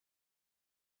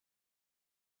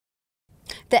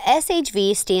The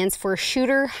SHV stands for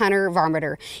Shooter Hunter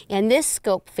Varminter, and this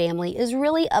scope family is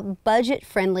really a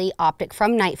budget-friendly optic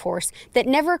from Nightforce that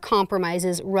never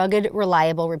compromises rugged,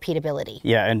 reliable repeatability.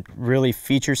 Yeah, and really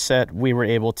feature set, we were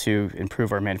able to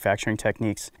improve our manufacturing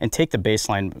techniques and take the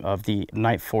baseline of the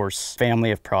Nightforce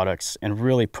family of products and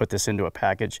really put this into a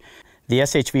package. The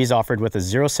SHV is offered with a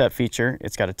zero set feature.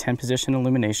 It's got a 10-position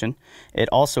illumination. It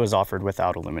also is offered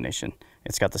without illumination.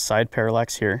 It's got the side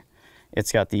parallax here.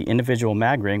 It's got the individual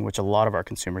mag ring, which a lot of our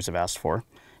consumers have asked for.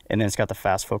 And then it's got the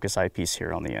fast focus eyepiece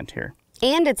here on the end here.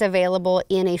 And it's available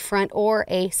in a front or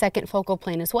a second focal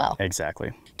plane as well.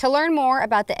 Exactly. To learn more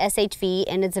about the SHV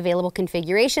and its available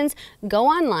configurations, go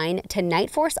online to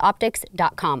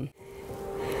nightforceoptics.com.